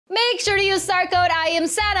Make sure to use star code I am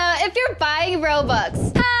Santa if you're buying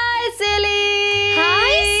Robux. Hi, Silly.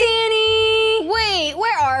 Hi, Sandy. Wait,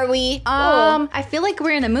 where are we? I feel like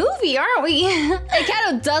we're in a movie, aren't we? It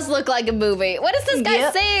kind of does look like a movie. What is this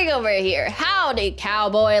guy saying over here? Howdy,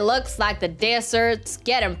 cowboy. Looks like the desert's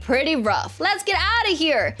getting pretty rough. Let's get out of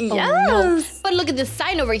here. Yes. Oh, no. But look at this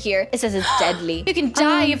sign over here. It says it's deadly. You can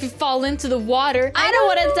die if you fall into the water. I don't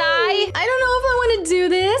want to die. I don't know if I want to do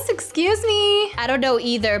this. Excuse me. I don't know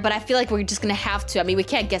either, but I feel like we're just gonna have to. I mean, we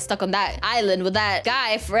can't get stuck on that island with that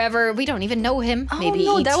guy forever. We don't even know him. Maybe he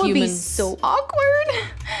eats that would humans. be so awkward.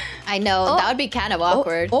 I know, that would be kind of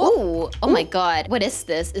awkward. Oh my god. What is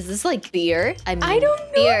this? Is this like beer? I mean, I don't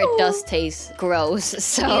know. Beer does taste gross,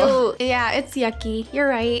 so. Ew. Yeah, it's yucky. You're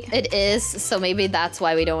right. It is, so maybe that's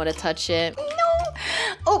why we don't want to touch it. No.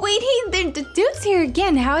 Oh, wait, the dude's here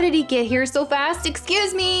again. How did he get here so fast?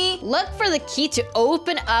 Excuse me. Look for the key to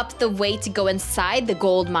open up the way to go inside the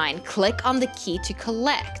gold mine. Click on the key to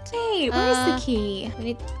collect. Hey, where's the key?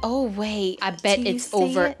 Oh, wait. I bet it's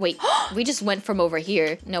over. Wait, we just went from over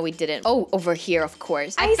here. No, we didn't. Oh, over here, of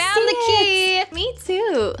course. I found the key. Me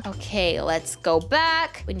too. Okay, let's go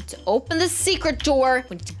back. We need to open the secret door.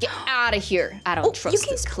 We need to get out of here. I don't trust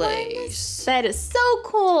this place. That is so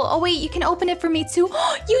cool. Oh, wait, you can open it for me too.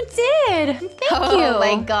 You did. Thank you. Oh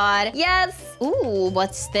my god. Yes. Ooh,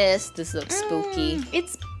 what's this? This looks spooky.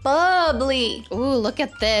 It's bubbly. Ooh, look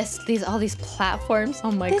at this. All these platforms.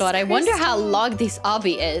 Oh my god, I wonder how long this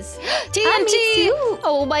obby is. TNT! Me too.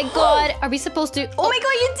 Oh my god. Are we supposed to? Oh my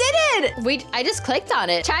god, you did it! I just clicked on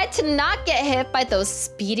it. Try to not get hit by those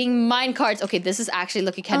speeding mine carts. Okay, this is actually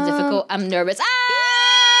looking kind of difficult. I'm nervous. Ah!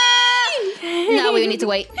 No, we need to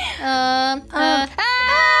wait.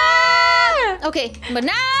 Okay, but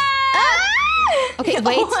now. Okay,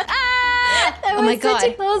 wait. That was such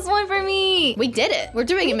a close one for me. We did it. We're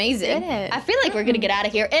doing amazing. We did it. I feel like we're gonna get out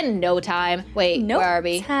of here in no time. Wait, where are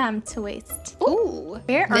we? No time to waste. Ooh,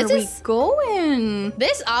 where are we going?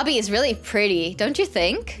 This obby is really pretty, don't you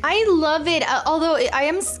think? I love it. Although I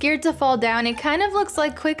am scared to fall down. It kind of looks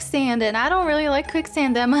like quicksand, and I don't really like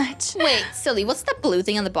quicksand that much. Wait, Silly, what's that blue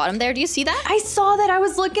thing on the bottom there? Do you see that? I saw that. I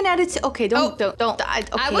was looking at it too. Okay, don't.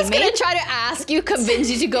 I was gonna try to ask you, convince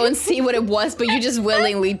you to go and see what it was, but you just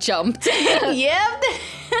willingly jumped. Yep.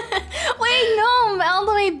 Wait, no, I'm all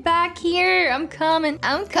the way back here. I'm coming.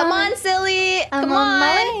 Come on, Silly. Come on.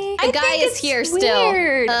 on. The guy is here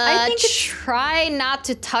still. I think try not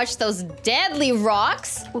to touch those deadly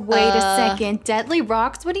rocks. Wait a second. Deadly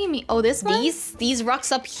rocks? What do you mean? Oh, this one? These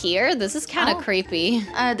rocks up here? This is kind of creepy.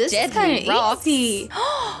 This is kind of easy.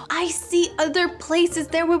 I see other places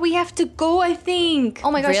there where we have to go, I think.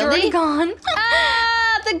 Oh my gosh, you're already gone.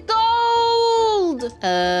 The gold!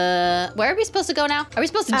 Where are we supposed to go now? Are we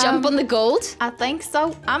supposed to jump on the gold? I think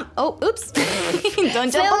so. Oh, oops.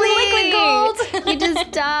 Don't jump on the liquid gold. You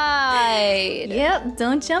just died. Yep,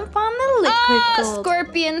 don't jump on the liquid gold.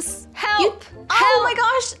 Scorpions, help! Oh my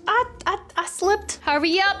gosh, I slipped.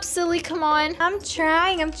 Hurry up, Silly, come on. I'm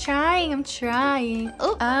trying.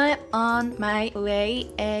 Oh, I'm on my way.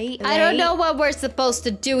 I don't know what we're supposed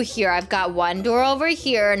to do here. I've got one door over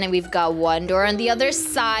here, and then we've got one door on the other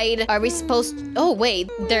side. Are we supposed to... Oh, wait,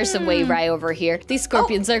 there's a way right over here. These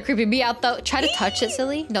scorpions are creeping me out, though. Try to touch it,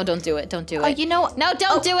 Silly. No, don't do it. Don't do it. You know what? No,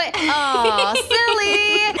 don't do it. Oh,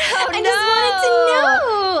 Silly. Oh, I just wanted to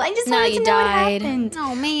know. I just wanted to know what died. happened.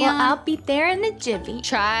 Oh, man. Well, I'll be there in a jiffy.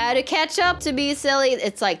 Try to catch up to me, Silly.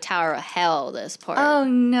 It's like Tower of Hell, this part. Oh,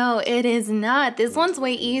 no, it is not. This one's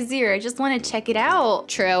way easier. I just want to check it out.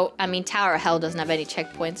 True. I mean, Tower of Hell doesn't have any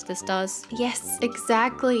checkpoints. This does. Yes,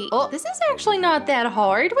 exactly. Oh, this is actually not that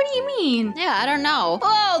hard. What do you mean? Yeah, I don't know.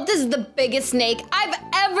 Oh, this is the biggest snake I've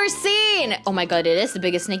ever seen. Oh my god, it is the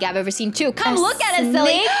biggest snake I've ever seen too. Come look at it,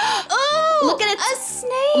 Silly. Oh, look at it. A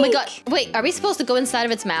snake. Oh my god. Wait, are we supposed to go inside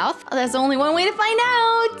of its mouth? Oh, that's only one way to find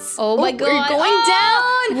out. Oh my god. We're going down.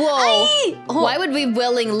 Whoa. Why would we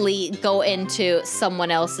willingly go into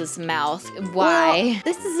someone else's mouth? Why? Well,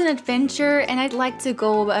 this is an adventure and I'd like to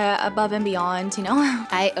go above and beyond, you know?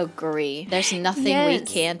 I agree. There's nothing we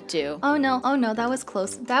can't do. Oh no, that was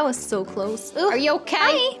close. That was so close. Ooh, are you okay?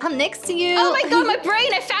 Hi, I'm next to you. Oh my god, my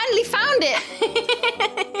brain, I finally found it.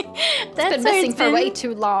 It's been missing for way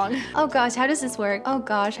too long. Oh gosh, how does this work? Oh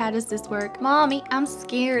gosh, how does this work? Mommy, I'm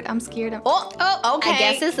scared. Oh, okay. I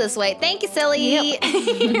guess it's this way. Thank you, Silly. Yep.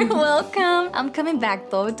 You're welcome. I'm coming back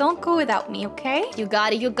though. Don't go without me, okay? You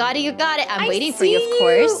got it. I'm waiting for you, of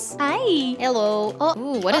course. Hi. Hello.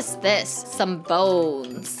 Ooh, what is this? Some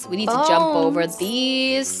bones. We need to jump over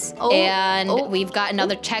these. And we've got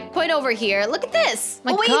another checkpoint over here. Look at this.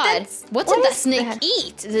 My god. What did that snake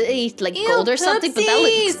eat? Did it eat like gold or something? But that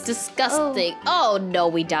looks disgusting. Oh no,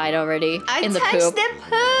 we died already in the touched poop. the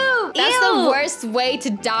poop. That's Ew. the worst way to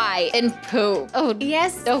die, in poop. Oh,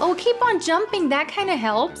 Yes. Oh. Oh, keep on jumping. That kind of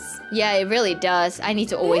helps. yeah, it really does. I need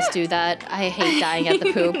to always do that. I hate dying at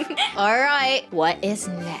the poop. All right, what is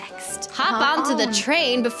next? Hop onto the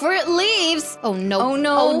train before it leaves. Oh no. Oh,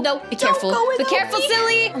 no. Oh no. Be Don't careful. go Be without careful, me.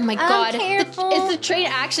 silly. Oh my I'm god. careful. Is the train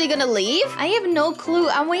actually gonna leave? I have no clue.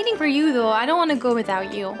 I'm waiting for you though. I don't want to go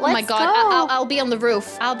without you. Oh my god. I'll be on the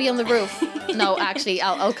roof. I'll be on the roof. No, actually,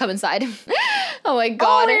 I'll come inside. Oh my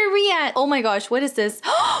god. Oh, where are we at? Oh my gosh, what is this?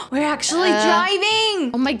 We're actually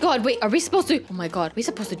driving. Oh my god, wait, are we supposed to? Oh my god, we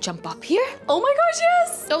supposed to jump up here? Oh my gosh,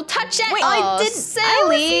 yes. Don't touch it. Wait, oh, I didn't.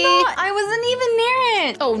 silly. I wasn't even near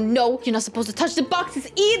it. Oh no, you're not supposed to touch the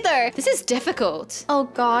boxes either. This is difficult. Oh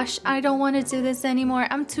gosh, I don't want to do this anymore.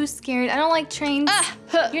 I'm too scared. I don't like trains.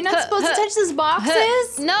 You're not supposed to touch those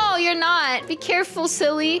boxes. No, you're not. Be careful,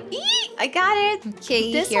 silly. I got it.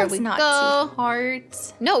 Okay, This here one's we not go. too hard.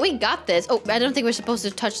 No, we got this. Oh, I don't think we're supposed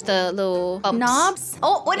to touch the little bumps. Knobs?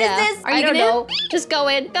 Oh, what is this? Are you I don't gonna? know. Just go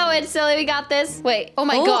in. Go in, silly. We got this. Wait. Oh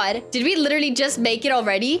my Oh. god. Did we literally just make it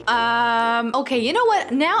already? Okay, you know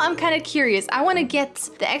what? Now I'm kind of curious. I want to get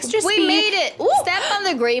the extra speed. We made it. Ooh. Step on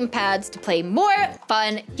the green pads to play more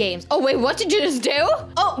fun games. Oh wait, what did you just do?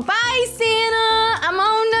 Oh, bye, Santa.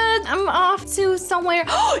 I'm off to somewhere.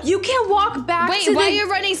 You can walk back Wait, to why the... are you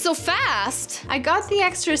running so fast? I got the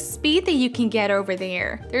extra speed that you can get over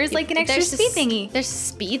there. There's like an extra There's a speed s- thingy. There's a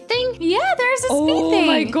speed thing? Yeah, there's a speed thing. Oh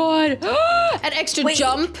my god. An extra Wait.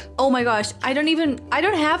 jump? Oh my gosh, I don't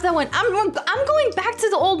have that one. I'm going back to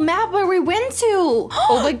the old map where we went to.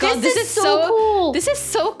 Oh my god, this is so cool. This is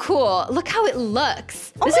so cool. Look how it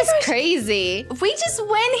looks. Oh This my is gosh. crazy. We just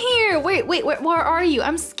went here. Wait, where are you?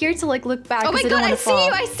 I'm scared to like look back. Oh my 'cause I don't god, I wanna see fall.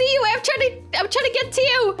 you. I see you. I'm trying to get to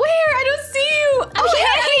you. Where? I don't see you. I'm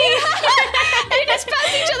here. We just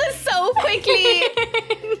passed each other so quickly.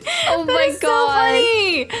 Oh That my is so god.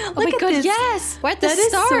 funny. Oh Look my at god, this. yes. We're at the That is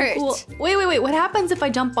start. so cool. Wait. What happens if I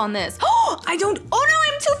jump on this? Oh, I don't. Oh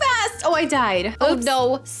no, I'm too fast. Oh, I died. Oh Oops.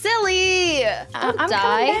 no, silly! Don't I'm die.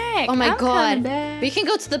 coming back. Oh my I'm god, coming back. we can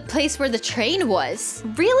go to the place where the train was.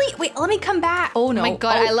 Really? Wait, let me come back. Oh no. Oh my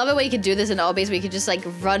god, Oh. I love it when you can do this in Obby's. We can just like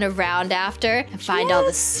run around after and find all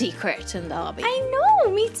the secrets in the Obby. I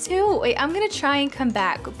know, me too. Wait, I'm gonna try and come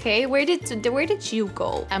back. Okay, where did you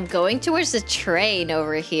go? I'm going towards the train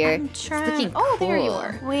over here. I'm It's trying. looking Oh, there you cool.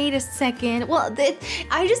 are. Wait a second. Well,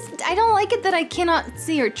 I don't like it that I cannot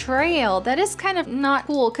see your trail. That is kind of not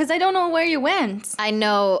cool because I don't know where you went. I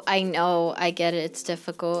know. I get it. It's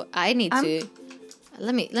difficult. I need to.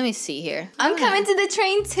 Let me see here. I'm coming to the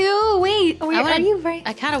train too. Wait, are you right?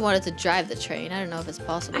 I kind of wanted to drive the train. I don't know if it's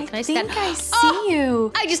possible. Can I stand? I see Oh,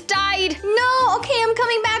 you. I just died. No, okay, I'm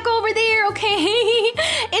coming back over there, okay?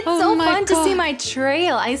 It's Oh so my fun to see God. my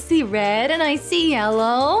trail. I see red and I see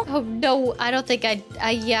yellow. Oh no, I don't think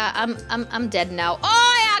yeah, I'm dead now.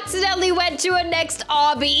 Oh, I accidentally went to a next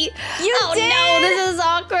obby. Oh did? no, this is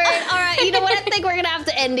awkward. All right, you know what? I think we're gonna have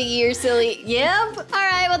to end it here, silly. Yep. All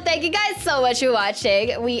right, well, thank you guys so much for watching.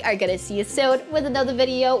 We are gonna see you soon with another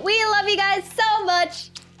video. We love you guys so much.